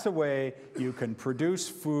 now that's a way you can produce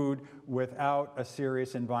food without a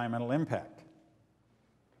serious environmental impact.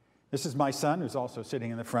 This is my son, who's also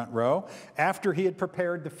sitting in the front row, after he had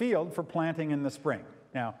prepared the field for planting in the spring.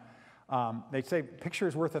 Now, they say picture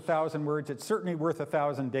is worth 1,000 words. It's certainly worth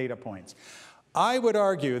 1,000 data points. I would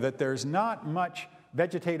argue that there's not much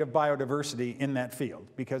vegetative biodiversity in that field,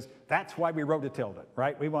 because that's why we rototilled it,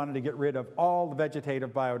 right? We wanted to get rid of all the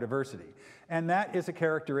vegetative biodiversity. And that is a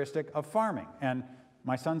characteristic of farming. And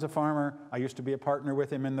my son's a farmer. I used to be a partner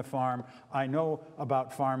with him in the farm. I know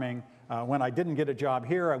about farming. When I didn't get a job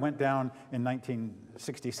here, I went down in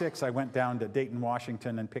 1966. I went down to Dayton,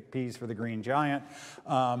 Washington, and picked peas for the Green Giant.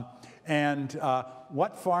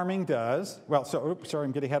 What farming does, well, sorry,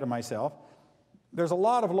 I'm getting ahead of myself. There's a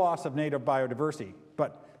lot of loss of native biodiversity,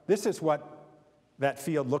 but this is what that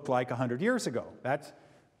field looked like 100 years ago. That's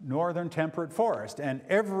northern temperate forest, and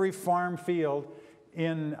every farm field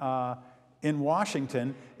in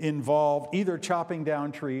Washington involved either chopping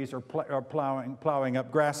down trees or plowing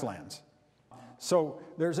up grasslands. So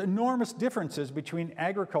there's enormous differences between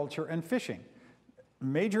agriculture and fishing.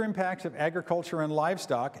 Major impacts of agriculture and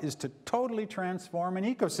livestock is to totally transform an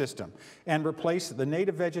ecosystem and replace the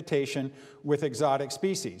native vegetation with exotic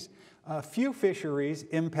species. Few fisheries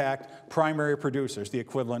impact primary producers, the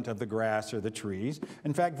equivalent of the grass or the trees.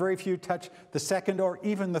 In fact, very few touch the second or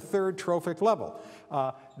even the third trophic level.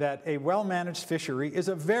 That a well-managed fishery is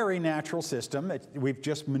a very natural system. We've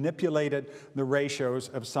just manipulated the ratios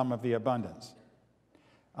of some of the abundance.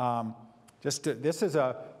 This is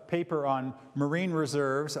a paper on marine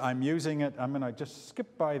reserves. I'm using it. I'm going to just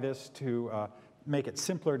skip by this to make it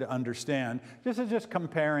simpler to understand. This is just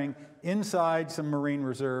comparing inside some marine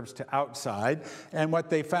reserves to outside. And what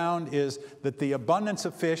they found is that the abundance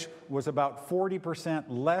of fish was about 40%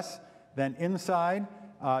 less than inside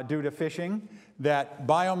due to fishing. That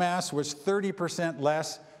biomass was 30%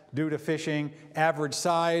 less due to fishing. Average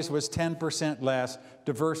size was 10% less.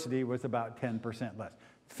 Diversity was about 10% less.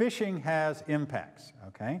 Fishing has impacts,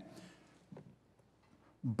 okay?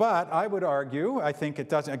 But I would argue, I think it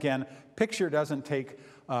doesn't, again, picture doesn't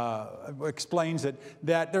explains it,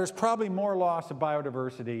 that there's probably more loss of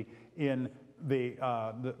biodiversity in the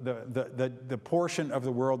portion of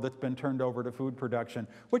the world that's been turned over to food production,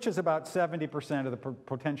 which is about 70% of the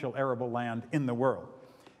potential arable land in the world.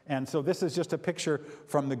 And so this is just a picture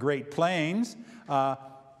from the Great Plains.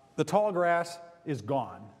 The tall grass is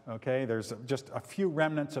gone, okay? There's just a few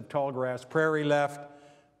remnants of tall grass prairie left.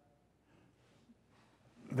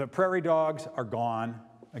 The prairie dogs are gone.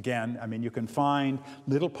 Again, I mean, you can find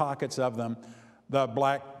little pockets of them. The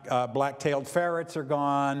black-tailed ferrets are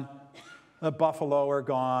gone. The buffalo are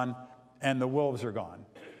gone. And the wolves are gone.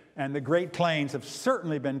 And the Great Plains have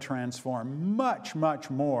certainly been transformed much, much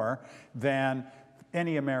more than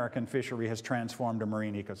any American fishery has transformed a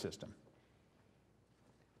marine ecosystem.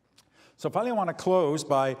 So finally, I want to close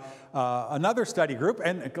by another study group,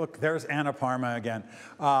 and look, there's Anna Parma again,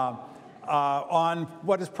 on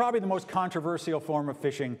what is probably the most controversial form of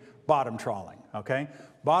fishing, bottom trawling, okay?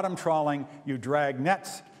 Bottom trawling, you drag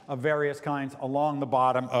nets of various kinds along the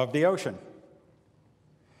bottom of the ocean.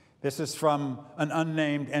 This is from an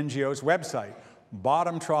unnamed NGO's website.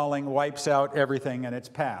 Bottom trawling wipes out everything in its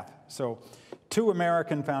path. So two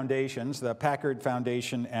American foundations, the Packard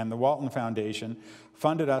Foundation and the Walton Foundation,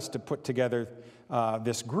 funded us to put together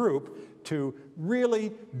this group to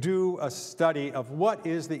really do a study of what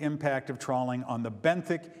is the impact of trawling on the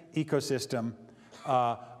benthic ecosystem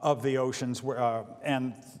of the oceans.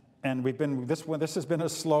 And we've been, this has been a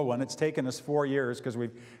slow one. It's taken us 4 years because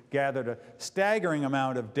we've gathered a staggering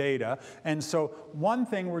amount of data. And so one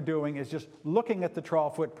thing we're doing is just looking at the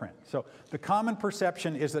trawl footprint. So the common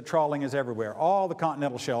perception is that trawling is everywhere. All the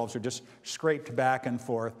continental shelves are just scraped back and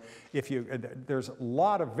forth. There's a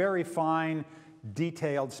lot of very fine,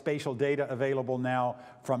 detailed spatial data available now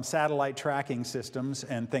from satellite tracking systems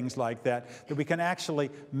and things like that, that we can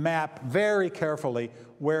actually map very carefully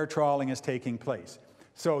where trawling is taking place.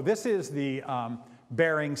 So this is the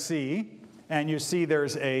Bering Sea, and you see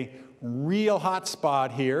there's a real hot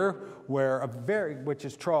spot here where which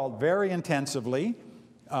is trawled very intensively.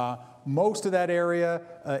 Most of that area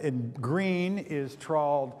in green is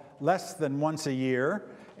trawled less than once a year,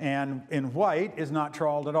 and in white is not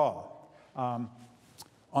trawled at all.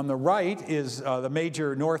 On the right is the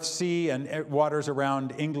major North Sea and waters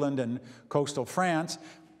around England and coastal France.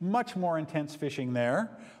 Much more intense fishing there,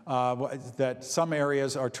 that some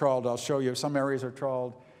areas are trawled, I'll show you, some areas are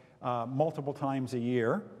trawled multiple times a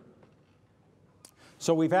year.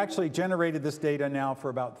 So we've actually generated this data now for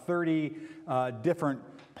about 30 different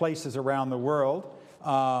places around the world.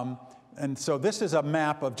 And so this is a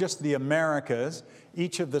map of just the Americas.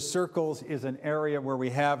 Each of the circles is an area where we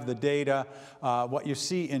have the data. What you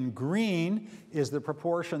see in green is the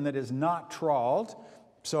proportion that is not trawled.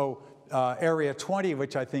 So area 20,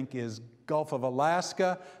 which I think is Gulf of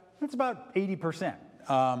Alaska, it's about 80%.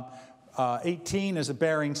 18 is the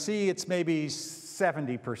Bering Sea, it's maybe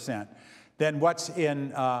 70%. Then what's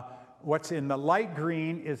in the light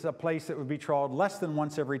green is a place that would be trawled less than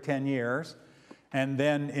once every 10 years. And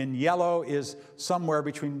then in yellow is somewhere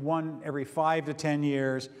between 1 every 5 to 10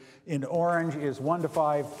 years. In orange is 1 to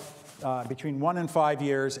 5, between 1 and 5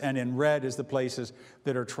 years. And in red is the places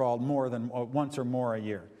that are trawled more than once or more a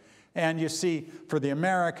year. And you see, for the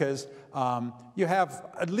Americas, you have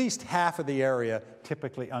at least half of the area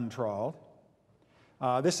typically untrawled.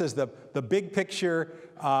 This is the big picture.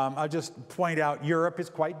 I'll just point out Europe is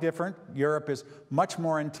quite different. Europe is much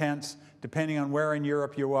more intense. Depending on where in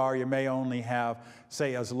Europe you are, you may only have,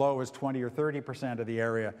 say, as low as 20 or 30% of the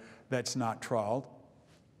area that's not trawled.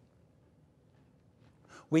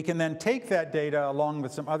 We can then take that data along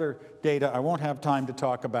with some other data I won't have time to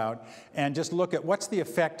talk about and just look at what's the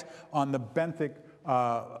effect on the benthic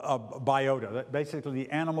biota, basically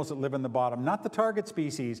the animals that live in the bottom, not the target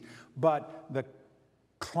species, but the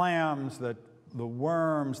clams, the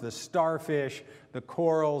worms, the starfish, the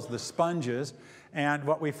corals, the sponges. And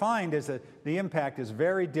what we find is that the impact is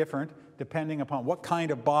very different depending upon what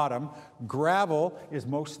kind of bottom. Gravel is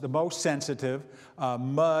the most sensitive.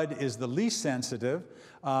 Mud is the least sensitive.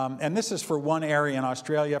 And this is for one area in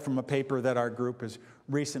Australia from a paper that our group has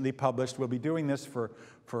recently published. We'll be doing this for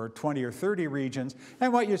 20 or 30 regions.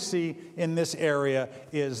 And what you see in this area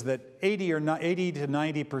is that 80 to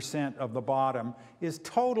 90% of the bottom is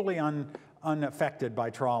totally unaffected by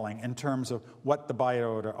trawling in terms of what the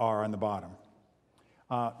biota are on the bottom.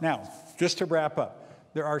 Now, just to wrap up,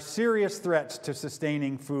 there are serious threats to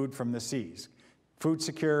sustaining food from the seas. Food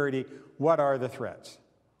security, what are the threats?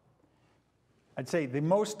 I'd say the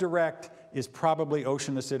most direct is probably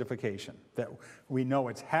ocean acidification. That we know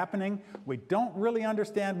it's happening. We don't really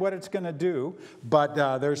understand what it's going to do, but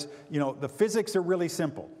the physics are really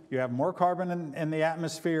simple. You have more carbon in the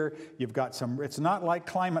atmosphere. You've got it's not like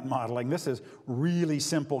climate modeling. This is really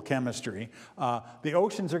simple chemistry. The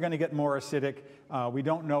oceans are going to get more acidic. We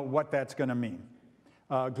don't know what that's going to mean.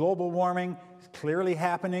 Global warming is clearly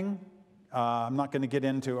happening. I'm not going to get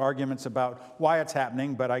into arguments about why it's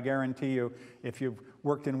happening, but I guarantee you, if you've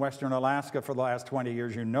worked in Western Alaska for the last 20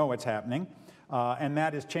 years, you know it's happening. And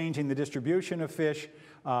that is changing the distribution of fish.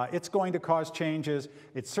 It's going to cause changes.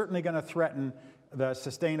 It's certainly going to threaten the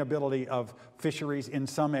sustainability of fisheries in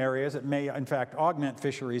some areas. It may, in fact, augment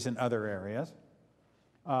fisheries in other areas.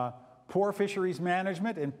 Poor fisheries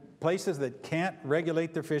management in places that can't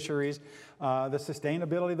regulate their fisheries. The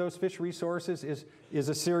sustainability of those fish resources is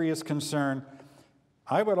a serious concern.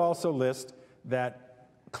 I would also list that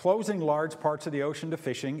closing large parts of the ocean to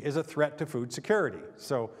fishing is a threat to food security.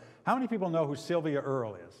 So how many people know who Sylvia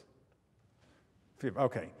Earle is?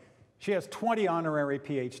 Okay. She has 20 honorary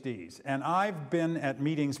PhDs, and I've been at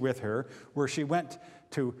meetings with her where she went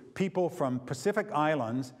to people from Pacific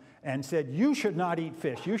Islands and said, you should not eat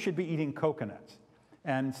fish, you should be eating coconuts.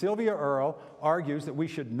 And Sylvia Earle argues that we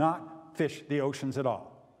should not fish the oceans at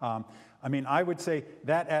all. I would say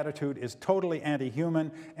that attitude is totally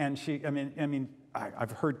anti-human, and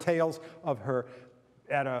I've heard tales of her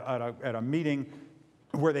at a meeting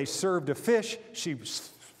where they served a fish. She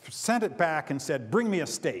sent it back and said, bring me a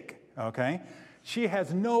steak, okay? She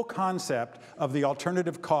has no concept of the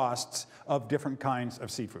alternative costs of different kinds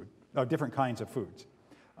of seafood, of different kinds of foods.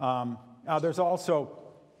 There's also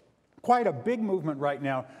quite a big movement right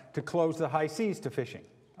now to close the high seas to fishing.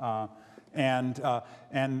 IUCN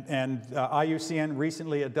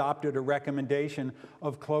recently adopted a recommendation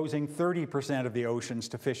of closing 30% of the oceans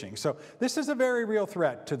to fishing. So this is a very real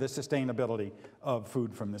threat to the sustainability of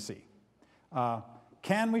food from the sea.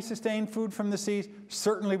 Can we sustain food from the seas?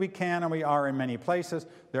 Certainly we can, and we are in many places.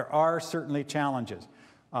 There are certainly challenges.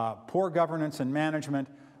 Poor governance and management,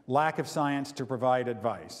 lack of science to provide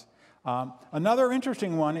advice. Another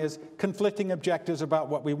interesting one is conflicting objectives about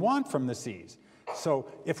what we want from the seas. So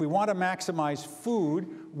if we want to maximize food,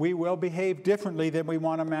 we will behave differently than we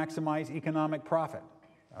want to maximize economic profit,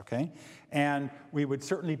 okay? And we would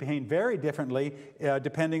certainly behave very differently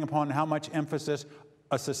depending upon how much emphasis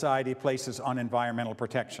a society places on environmental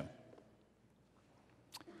protection.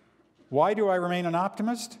 Why do I remain an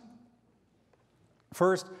optimist?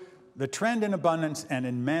 First, the trend in abundance and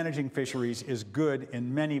in managing fisheries is good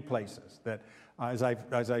in many places. That, as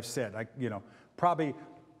I've said, probably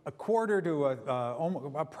a quarter to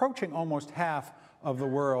approaching almost half of the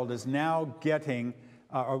world is now getting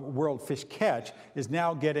world fish catch is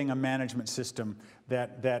now getting a management system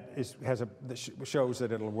that shows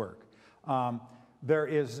that it'll work. There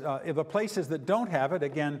is, the places that don't have it,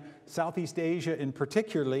 again, Southeast Asia in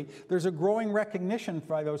particularly, there's a growing recognition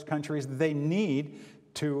by those countries that they need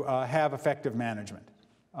to have effective management.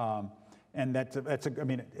 And I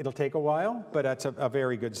mean, it'll take a while, but that's a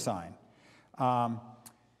very good sign.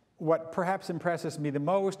 What perhaps impresses me the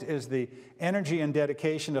most is the energy and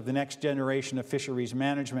dedication of the next generation of fisheries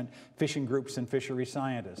management, fishing groups, and fishery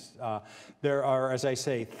scientists. There are, as I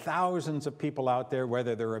say, thousands of people out there,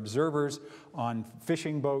 whether they're observers on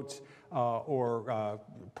fishing boats or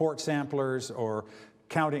port samplers or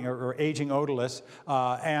counting or aging otoliths,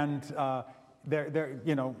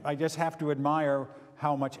 you know, I just have to admire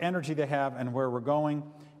how much energy they have and where we're going.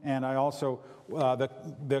 And I also,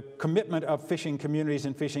 the commitment of fishing communities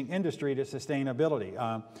and fishing industry to sustainability.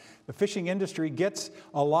 The fishing industry gets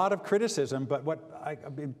a lot of criticism, but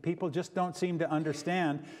what people just don't seem to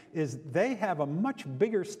understand is they have a much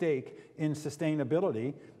bigger stake in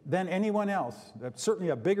sustainability than anyone else. Certainly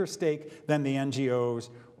a bigger stake than the NGOs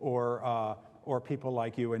or people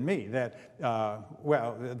like you and me, that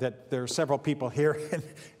there are several people here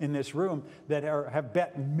in this room that have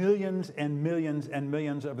bet millions and millions and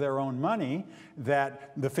millions of their own money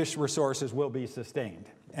that the fish resources will be sustained.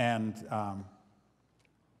 And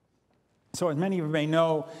so as many of you may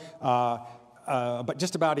know, but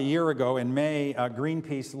just about a year ago in May,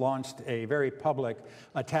 Greenpeace launched a very public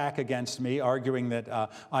attack against me, arguing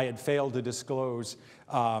that I had failed to disclose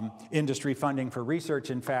industry funding for research.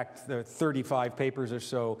 In fact, the 35 papers or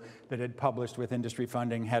so that had published with industry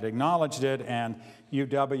funding had acknowledged it, and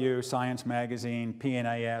UW, Science Magazine,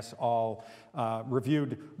 PNAS all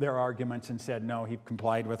reviewed their arguments and said, no, he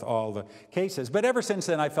complied with all the cases. But ever since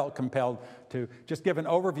then, I felt compelled to just give an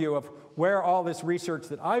overview of where all this research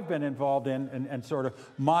that I've been involved in and sort of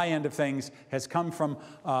my end of things has come from.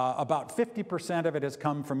 About 50% of it has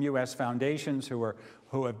come from U.S. foundations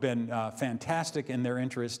who have been fantastic in their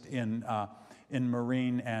interest in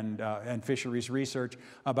marine and fisheries research,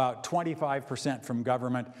 about 25% from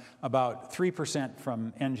government, about 3%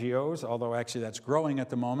 from NGOs, although actually that's growing at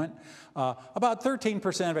the moment. About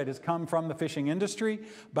 13% of it has come from the fishing industry,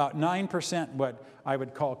 about 9% what I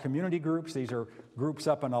would call community groups. These are groups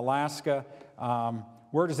up in Alaska.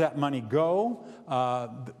 Where does that money go?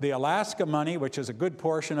 The Alaska money, which is a good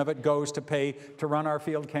portion of it, goes to run our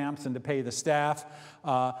field camps and to pay the staff.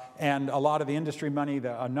 And a lot of the industry money,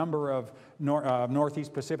 a number of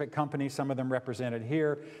Northeast Pacific companies, some of them represented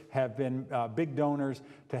here, have been big donors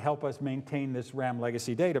to help us maintain this RAM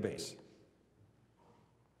legacy database.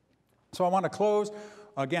 So I want to close,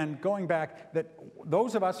 again, going back, that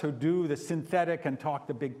those of us who do the synthetic and talk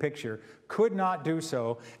the big picture could not do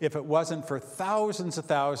so if it wasn't for thousands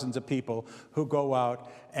of people who go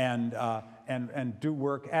out and do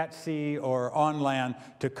work at sea or on land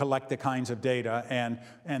to collect the kinds of data,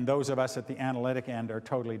 and those of us at the analytic end are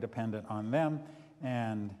totally dependent on them.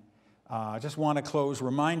 And I just want to close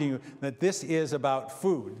reminding you that this is about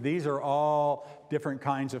food. These are all different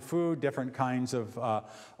kinds of food, different kinds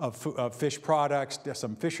of fish products,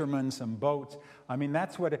 some fishermen, some boats. I mean,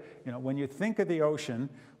 that's what, you know, when you think of the ocean,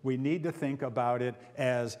 we need to think about it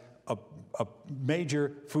as a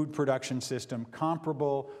major food production system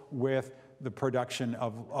comparable with the production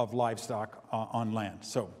of livestock on land.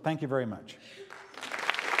 So thank you very much.